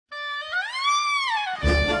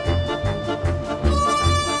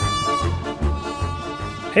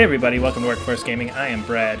Hey everybody, welcome to Workforce Gaming. I am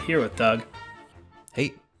Brad, here with Doug.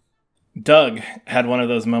 Hey. Doug had one of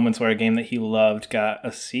those moments where a game that he loved got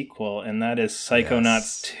a sequel, and that is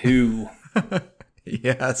Psychonauts 2.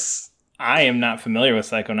 Yes. I am not familiar with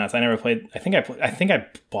Psychonauts. I never played. I think I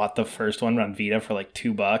bought the first one on Vita for like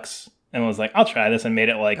 $2 and was like, I'll try this, and made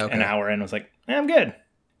it like an hour and was like, I'm good.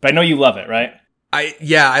 But I know you love it, right?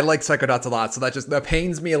 I like Psychonauts a lot, so that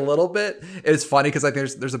pains me a little bit. It's funny because like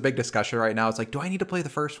there's a big discussion right now. It's like, do I need to play the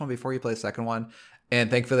first one before you play the second one?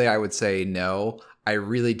 And thankfully, I would say no. I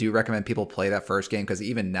really do recommend people play that first game because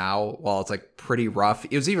even now, while it's like pretty rough,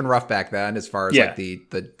 it was even rough back then as far as like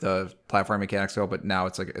the platform mechanics go, but now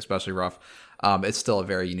it's like especially rough. It's still a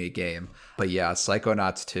very unique game. But yeah,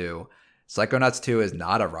 Psychonauts 2. Psychonauts 2 is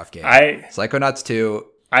not a rough game. Psychonauts 2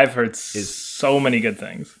 I've heard so many good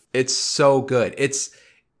things. It's so good. It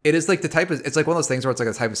is like the type of, it's like one of those things where it's like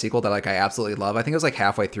a type of sequel that like I absolutely love. I think it was like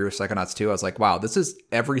halfway through Psychonauts 2. I was like, wow, this is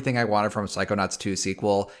everything I wanted from a Psychonauts 2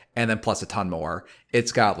 sequel. And then plus a ton more.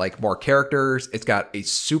 It's got like more characters. It's got a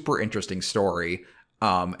super interesting story.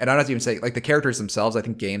 And I don't have to even say like the characters themselves. I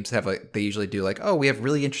think games have like, they usually do like, oh, we have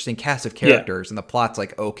really interesting cast of characters and the plot's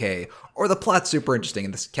like, okay, or the plot's super interesting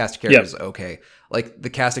and the cast of characters is okay. Like the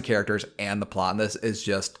cast of characters and the plot in this is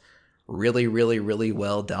just really, really, really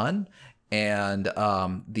well done. And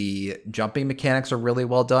the jumping mechanics are really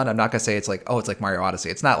well done. I'm not going to say it's like, oh, it's like Mario Odyssey.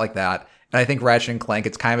 It's not like that. And I think Ratchet & Clank,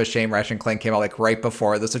 it's kind of a shame Ratchet & Clank came out like right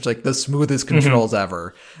before this. It's like the smoothest controls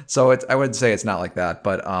ever. So I wouldn't say it's not like that,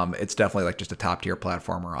 but it's definitely like just a top tier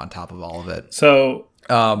platformer on top of all of it. So,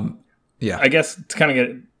 yeah. I guess to kind of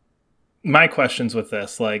get my questions with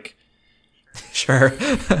this, like, sure.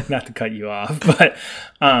 not to cut you off, but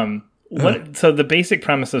so the basic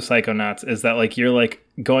premise of Psychonauts is that like you're like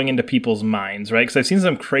going into people's minds, right? Because I've seen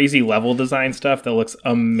some crazy level design stuff that looks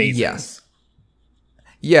amazing. Yes.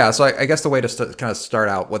 Yeah, so I guess the way to kind of start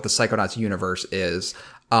out what the Psychonauts universe is.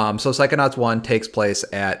 So Psychonauts 1 takes place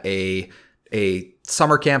at a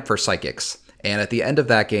summer camp for psychics. And at the end of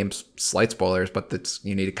that game, slight spoilers, but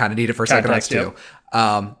you need it for Psychonauts 2.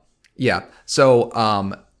 Yeah.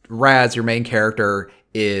 So Raz, your main character,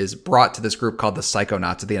 is brought to this group called the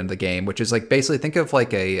Psychonauts at the end of the game, which is like basically think of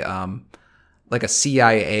like a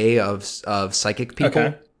CIA of psychic people.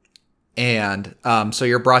 Okay. And so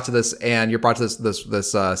you're brought to this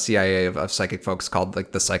CIA of psychic folks called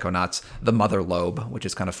like the Psychonauts, the Mother Lobe, which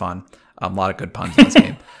is kind of fun. A lot of good puns in this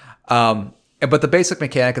game. But the basic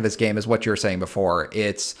mechanic of this game is what you were saying before.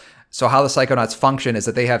 It's so how the Psychonauts function is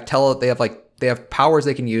that they have powers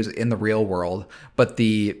they can use in the real world, but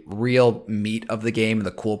the real meat of the game and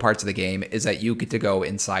the cool parts of the game is that you get to go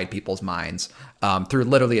inside people's minds through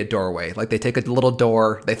literally a doorway. Like they take a little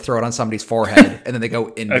door, they throw it on somebody's forehead, and then they go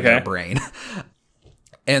into their brain.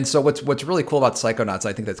 And so what's really cool about Psychonauts,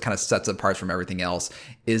 I think that kind of sets it apart from everything else,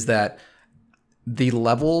 is that the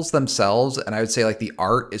levels themselves, and I would say like the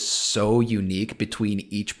art is so unique between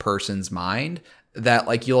each person's mind that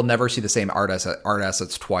like you'll never see the same art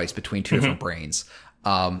assets twice between two different brains.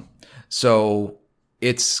 So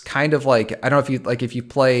it's kind of like, I don't know if you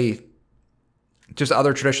play just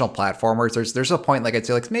other traditional platformers, there's a point like I'd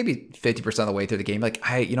say like maybe 50% of the way through the game, like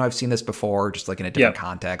I've seen this before just like in a different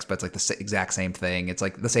context, but it's like the exact same thing. It's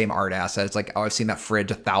like the same art asset. It's like, oh, I've seen that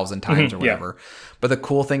fridge 1,000 times or whatever. But the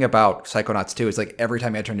cool thing about Psychonauts 2 is like every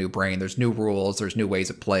time you enter a new brain, there's new rules, there's new ways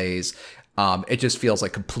it plays. It just feels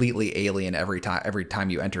like completely alien every time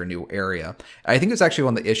you enter a new area. I think it's actually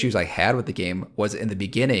one of the issues I had with the game was in the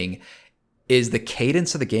beginning is the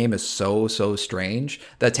cadence of the game is so strange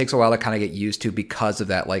that it takes a while to kind of get used to because of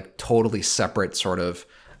that like totally separate sort of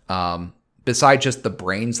besides just the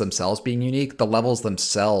brains themselves being unique, the levels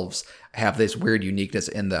themselves have this weird uniqueness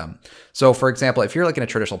in them. So for example, if you're like in a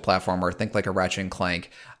traditional platformer, think like a Ratchet and Clank,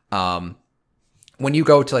 when you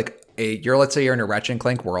go to like let's say you're in a Ratchet and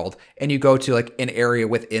Clank world and you go to like an area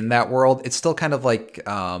within that world, it's still kind of like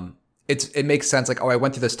it makes sense like, oh, I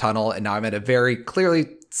went through this tunnel and now I'm at a very clearly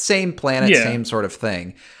same planet, same sort of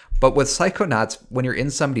thing. But with Psychonauts, when you're in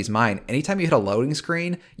somebody's mind, anytime you hit a loading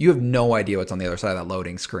screen, you have no idea what's on the other side of that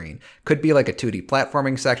loading screen. Could be like a 2D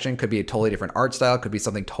platforming section, could be a totally different art style, could be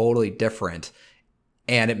something totally different.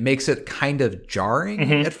 And it makes it kind of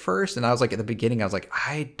jarring at first. And I was like, at the beginning, I was like,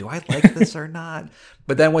 do I like this or not?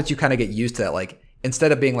 But then once you kind of get used to that, like,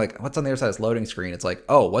 instead of being like, what's on the other side of this loading screen? It's like,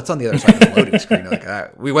 oh, what's on the other side of this loading screen?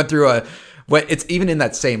 Like, we went through it's even in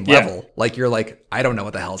that same level. Like, you're like, I don't know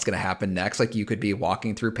what the hell is going to happen next. Like, you could be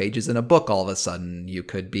walking through pages in a book all of a sudden. You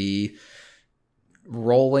could be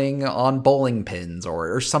rolling on bowling pins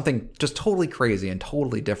or something just totally crazy and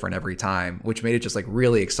totally different every time, which made it just like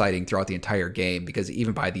really exciting throughout the entire game because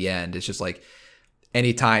even by the end, it's just like,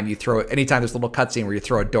 anytime there's a little cutscene where you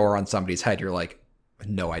throw a door on somebody's head, you're like,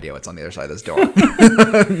 no idea what's on the other side of this door.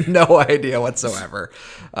 No idea whatsoever,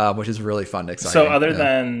 which is really fun and exciting. So other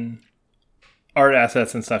than art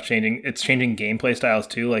assets and stuff changing, it's changing gameplay styles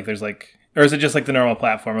too? Like there's like, or is it just like the normal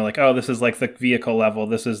platformer? Like, oh, this is like the vehicle level,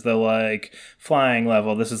 this is the like flying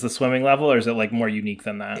level, this is the swimming level, or is it like more unique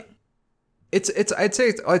than that? I'd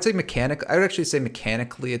say I would actually say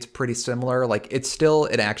mechanically it's pretty similar. Like it's still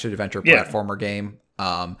an action adventure platformer game.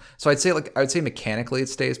 So I would say mechanically it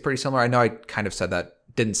stays pretty similar. I know I kind of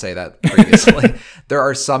didn't say that previously. There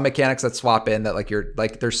are some mechanics that swap in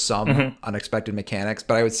that there's some unexpected mechanics,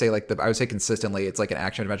 but I would say consistently it's like an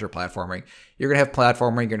action adventure platforming. You're going to have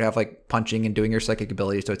platforming, you're going to have like punching and doing your psychic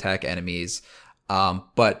abilities to attack enemies.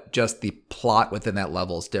 But just the plot within that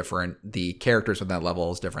level is different. The characters within that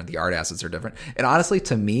level is different. The art assets are different. And honestly,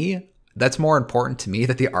 to me, that's more important to me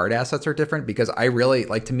that the art assets are different, because I really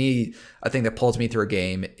to me, a thing that pulls me through a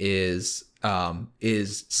game is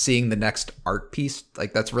seeing the next art piece.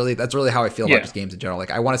 Like that's really how I feel about just games in general.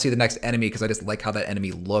 Like I want to see the next enemy because I just like how that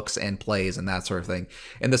enemy looks and plays and that sort of thing.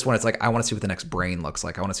 And this one, it's like, I want to see what the next brain looks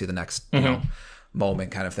like. I want to see the next,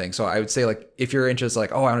 moment kind of thing. So I would say like, if you're interested,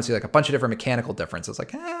 like, oh, I want to see like a bunch of different mechanical differences,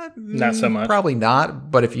 like, not so much, probably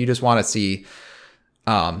not. But if you just want to see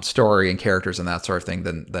story and characters and that sort of thing,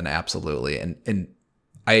 then absolutely. And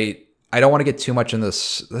I don't want to get too much in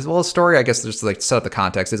this story. I guess just to like set up the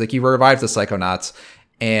context is like you revive the Psychonauts,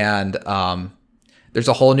 and there's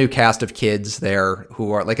a whole new cast of kids there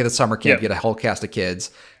who are like at a summer camp. You get a whole cast of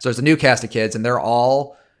kids. So there's a new cast of kids, and they're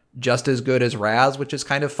all just as good as Raz, which is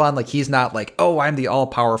kind of fun. Like he's not like, oh, I'm the all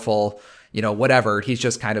powerful, whatever. He's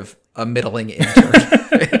just kind of a middling intern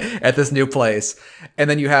at this new place. And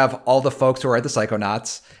then you have all the folks who are at the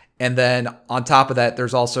Psychonauts. And then on top of that,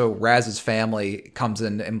 there's also Raz's family comes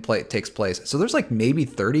in and takes place. So there's like maybe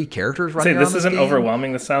 30 characters running around. This isn't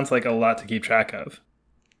overwhelming. This sounds like a lot to keep track of.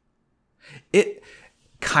 It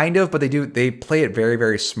kind of, but they play it very,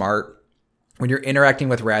 very smart. When you're interacting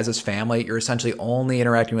with Raz's family, you're essentially only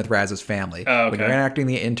interacting with Raz's family. Oh, okay. When you're interacting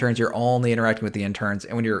with the interns, you're only interacting with the interns.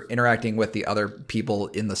 And when you're interacting with the other people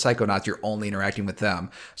in the Psychonauts, you're only interacting with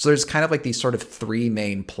them. So there's kind of like these sort of three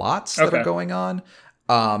main plots that are going on.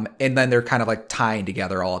 And then they're kind of like tying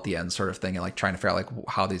together all at the end sort of thing and like trying to figure out like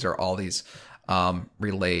how these are all these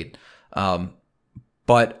relate.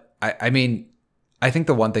 But I mean, I think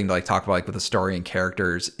the one thing to like talk about like with the story and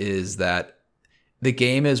characters is that the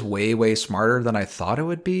game is way, way smarter than I thought it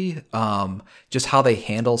would be. Just how they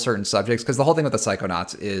handle certain subjects. Because the whole thing with the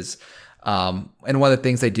Psychonauts is, and one of the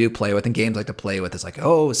things they do play with, and games like to play with, is like,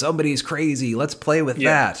 oh, somebody's crazy, let's play with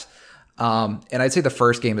that. And I'd say the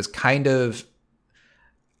first game is kind of,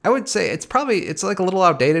 I would say it's like a little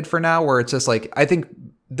outdated for now, where it's just like, I think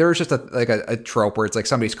there's just a trope where it's like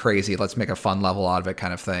somebody's crazy, let's make a fun level out of it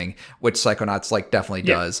kind of thing, which Psychonauts like definitely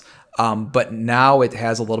does. But now it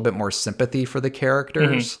has a little bit more sympathy for the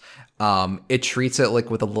characters. It treats it like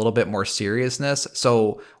with a little bit more seriousness.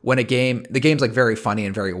 So when the game's like very funny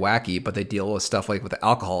and very wacky, but they deal with stuff like with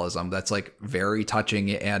alcoholism that's like very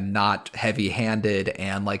touching and not heavy handed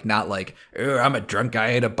and like not like, oh, I'm a drunk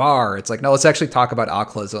guy at a bar. It's like, no, let's actually talk about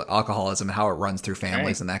alcoholism and how it runs through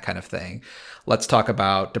families and that kind of thing. Let's talk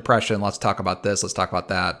about depression. Let's talk about this. Let's talk about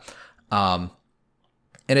that. And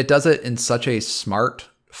it does it in such a smart,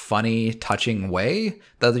 funny, touching way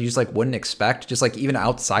that you just like wouldn't expect, just like even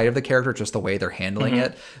outside of the character, just the way they're handling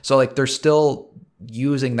it. So like they're still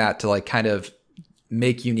using that to like kind of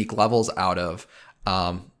make unique levels out of,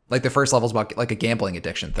 like the first level is about like a gambling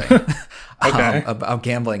addiction thing. About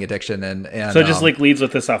gambling addiction and so it just like leads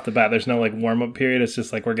with this off the bat. There's no like warm up period. It's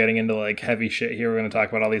just like we're getting into like heavy shit here. We're going to talk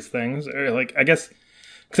about all these things, or like I guess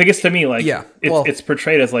to me like it's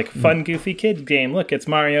portrayed as like fun, goofy kid game. Look, it's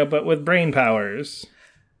Mario but with brain powers.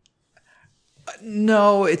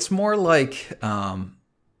 No, it's more like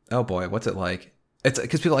oh boy, what's it like? It's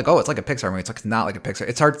because people are like, oh, it's like a Pixar movie. It's like it's not like a Pixar.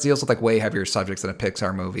 It deals with like way heavier subjects than a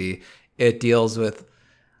Pixar movie. It deals with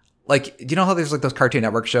like, do you know how there's like those Cartoon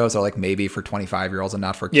Network shows that are like maybe for 25-year-olds and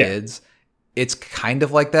not for kids? It's kind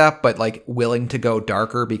of like that, but like willing to go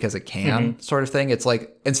darker because it can sort of thing. It's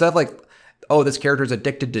like, instead of like, oh, this character is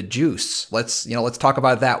addicted to juice, let's talk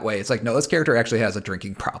about it that way. It's like, no, this character actually has a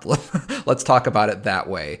drinking problem. Let's talk about it that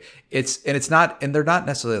way. And they're not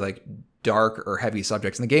necessarily like dark or heavy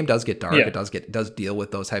subjects. And the game does get dark. It does deal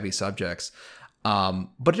with those heavy subjects. But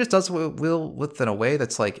it just does with in a way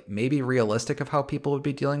that's like maybe realistic of how people would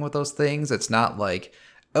be dealing with those things. It's not like,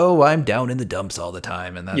 oh, I'm down in the dumps all the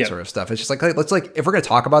time and that sort of stuff. It's just like let's like, if we're going to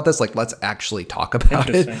talk about this, like let's actually talk about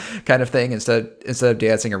it kind of thing instead of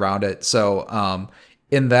dancing around it. So,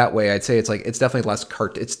 in that way, I'd say it's like it's definitely less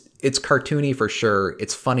it's cartoony for sure.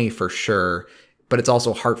 It's funny for sure, but it's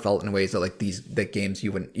also heartfelt in ways that like that games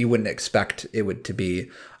you wouldn't expect it would to be.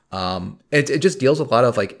 It just deals with a lot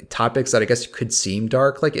of like topics that I guess could seem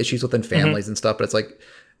dark, like issues within families and stuff. But it's like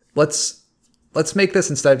let's make this,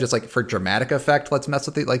 instead of just like for dramatic effect, let's mess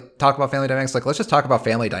with the like talk about family dynamics. Like let's just talk about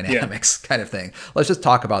family dynamics kind of thing. Let's just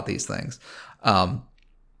talk about these things.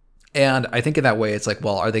 And I think in that way, it's like,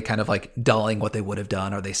 well, are they kind of like dulling what they would have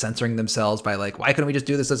done? Are they censoring themselves by like, why couldn't we just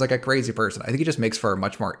do this as like a crazy person? I think it just makes for a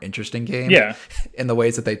much more interesting game. Yeah. In the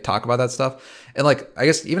ways that they talk about that stuff. And like, I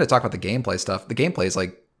guess even to talk about the gameplay stuff, the gameplay is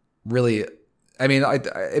like really, I mean,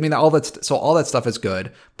 all that stuff is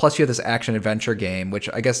good. Plus you have this action adventure game, which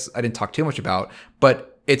I guess I didn't talk too much about,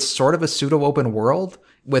 but it's sort of a pseudo open world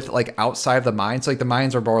with like outside of the mines. Like the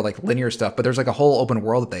mines are more like linear stuff, but there's like a whole open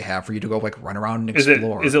world that they have for you to go like run around and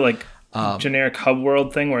explore. Is it like generic hub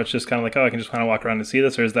world thing where it's just kind of like, oh, I can just kind of walk around and see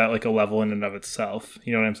this, or is that like a level in and of itself?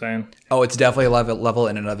 You know what I'm saying? Oh, it's definitely a level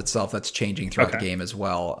in and of itself that's changing throughout the game as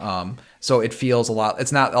well. So it feels a lot.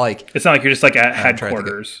 It's not like you're just like at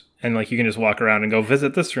headquarters and like you can just walk around and go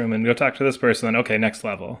visit this room and go talk to this person. And okay, next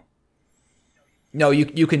level. No,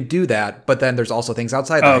 you can do that, but then there's also things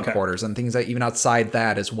outside the headquarters and things that even outside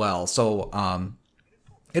that as well. So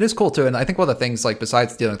it is cool too, and I think one of the things like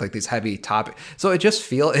besides dealing with like these heavy topics, so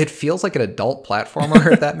it feels like an adult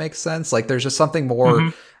platformer if that makes sense. Like there's just something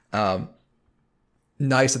more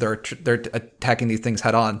nice that they're attacking these things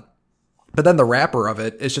head on. But then the wrapper of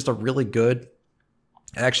it is just a really good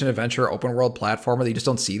action adventure open world platformer that you just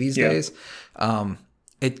don't see these days.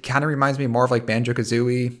 It kind of reminds me more of like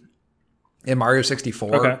Banjo-Kazooie in Mario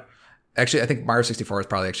 64. Okay. Actually, I think Mario 64 is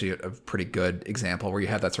probably actually a pretty good example where you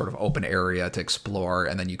have that sort of open area to explore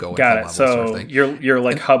and then you go into levels so sort of thing. Your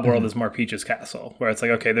like hub world is more Peach's Castle, where it's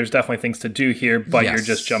like, okay, there's definitely things to do here, but you're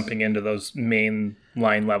just jumping into those main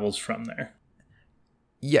line levels from there.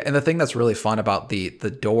 Yeah, and the thing that's really fun about the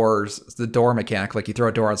door mechanic, like you throw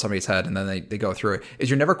a door on somebody's head and then they go through it,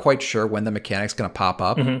 is you're never quite sure when the mechanic's going to pop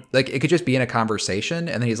up. Like it could just be in a conversation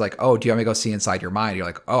and then he's like, oh, do you want me to go see inside your mind? You're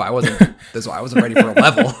like, oh, I wasn't ready for a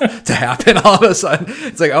level to happen all of a sudden.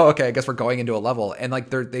 It's like, oh, okay, I guess we're going into a level. And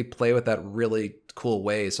like they play with that really cool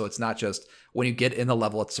way. So it's not just when you get in the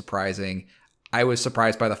level, it's surprising. I was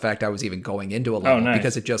surprised by the fact I was even going into a level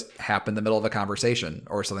because it just happened in the middle of a conversation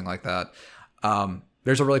or something like that.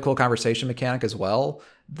 There's a really cool conversation mechanic as well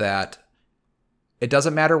that it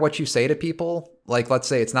doesn't matter what you say to people. Like, let's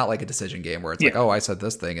say it's not like a decision game where it's like, oh, I said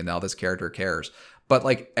this thing and now this character cares. But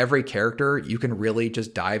like every character, you can really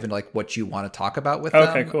just dive into like what you want to talk about with them.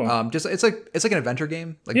 Okay, cool. Just it's like an adventure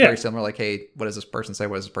game, like very similar. Like, hey, what does this person say?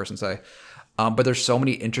 What does this person say? But there's so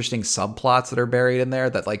many interesting subplots that are buried in there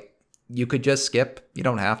that like you could just skip. You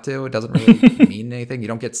don't have to. It doesn't really mean anything. You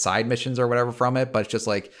don't get side missions or whatever from it, but it's just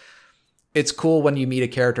like, it's cool when you meet a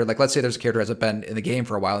character, like let's say there's a character who hasn't been in the game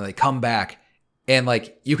for a while and they come back and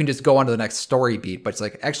like you can just go on to the next story beat, but it's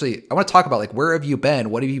like, actually, I want to talk about like, where have you been?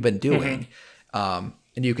 What have you been doing? And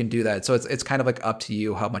you can do that. So it's kind of like up to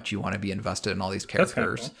you how much you want to be invested in all these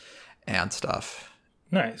characters and stuff.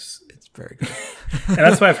 Nice. It's very good. And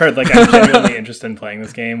that's why I've heard, like, I'm genuinely interested in playing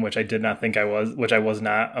this game, which I did not think I was, which I was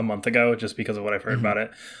not a month ago, just because of what I've heard about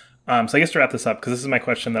it. So I guess to wrap this up, because this is my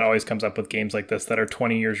question that always comes up with games like this that are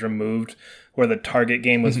 20 years removed, where the target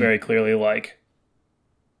game was very clearly like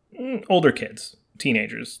older kids,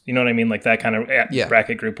 teenagers. You know what I mean? Like that kind of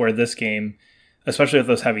bracket group, where this game, especially with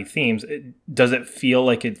those heavy themes, does it feel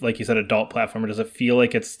like it, like you said, adult platformer? Does it feel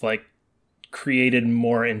like it's like created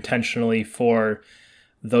more intentionally for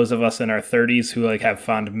those of us in our 30s who like have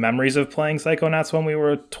fond memories of playing Psychonauts when we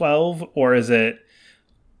were 12? Or is it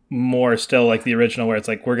more still like the original, where it's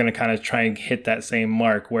like we're going to kind of try and hit that same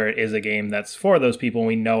mark where it is a game that's for those people and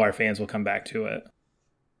we know our fans will come back to it?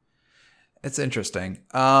 It's interesting.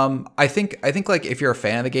 I think like if you're a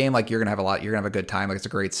fan of the game, like you're gonna have a good time. Like it's a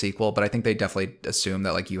great sequel, but I think they definitely assume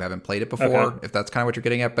that like you haven't played it before, if that's kind of what you're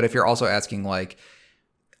getting at. But if you're also asking, like,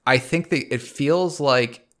 I think it feels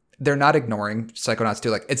like they're not ignoring Psychonauts 2.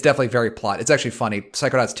 Like it's definitely very plot. It's actually funny.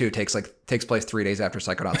 Psychonauts 2 takes place 3 days after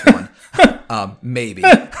Psychonauts 1. Maybe.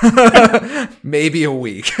 Maybe a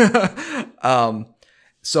week.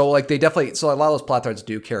 So like so a lot of those plot threads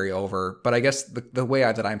do carry over, but I guess the way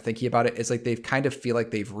that I'm thinking about it is like they've kind of feel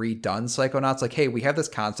like they've redone Psychonauts. Like, hey, we have this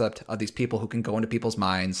concept of these people who can go into people's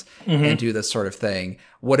minds and do this sort of thing.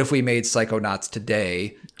 What if we made Psychonauts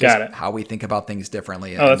today? Just how we think about things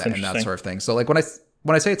differently and that sort of thing. So like when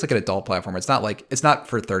I say it's like an adult platform, it's not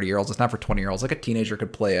for 30-year-olds, it's not for 20-year-olds. Like a teenager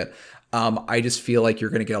could play it. I just feel like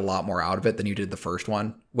you're going to get a lot more out of it than you did the first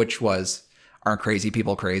one, which was, aren't crazy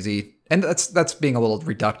people crazy? And that's being a little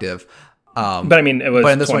reductive. But I mean, it was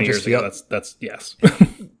but in this 20 one years just ago. That's yes.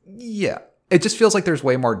 Yeah. It just feels like there's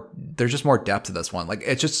just more depth to this one. Like,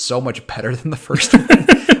 it's just so much better than the first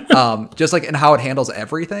one. Just like in how it handles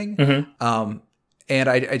everything. And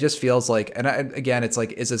I just feels like, and again, it's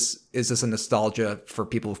like, is this a nostalgia for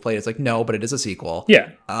people who've played? It's like, no, but it is a sequel. Yeah.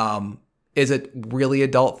 Is it really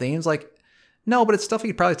adult themes? Like, no, but it's stuff you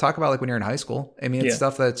could probably talk about like when you're in high school. I mean, it's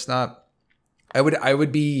stuff that's not,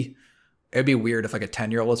 it'd be weird if like a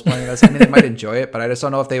 10-year-old was playing this. I mean, they might enjoy it, but I just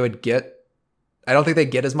don't know if they would I don't think they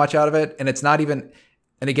get as much out of it. And it's not even,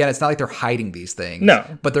 and again, it's not like they're hiding these things. No.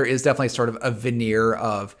 But there is definitely sort of a veneer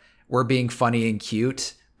of we're being funny and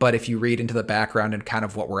cute. But if you read into the background and kind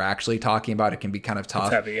of what we're actually talking about, it can be kind of tough.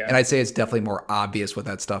 It's heavy, yeah. And I'd say it's definitely more obvious with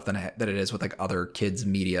that stuff than it is with like other kids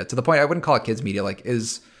media. To the point, I wouldn't call it kids media. Like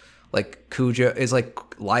Kuja is like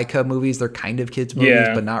Laika movies. They're kind of kids movies,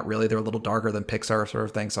 but not really. They're a little darker than Pixar sort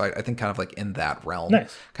of thing. So I think kind of like in that realm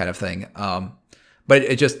kind of thing. But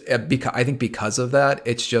I think because of that,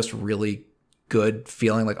 it's just really good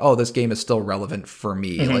feeling like, oh, this game is still relevant for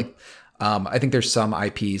me. Like, I think there's some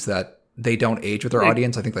IPs that they don't age with their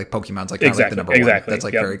audience. I think like Pokemon's like, kind of like the number one. That's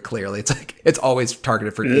like very clearly, it's like, it's always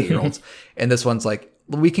targeted for 8-year-olds. And this one's like,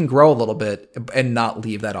 we can grow a little bit and not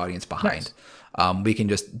leave that audience behind. Nice. We can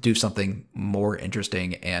just do something more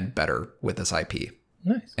interesting and better with this IP.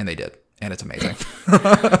 Nice. And they did. And it's amazing.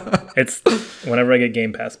 It's whenever I get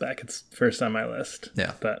Game Pass back, it's first on my list.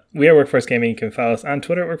 Yeah. But we are Workforce Gaming. You can follow us on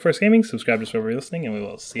Twitter at Workforce Gaming. Subscribe to us wherever you're listening, and we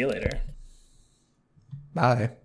will see you later. Bye.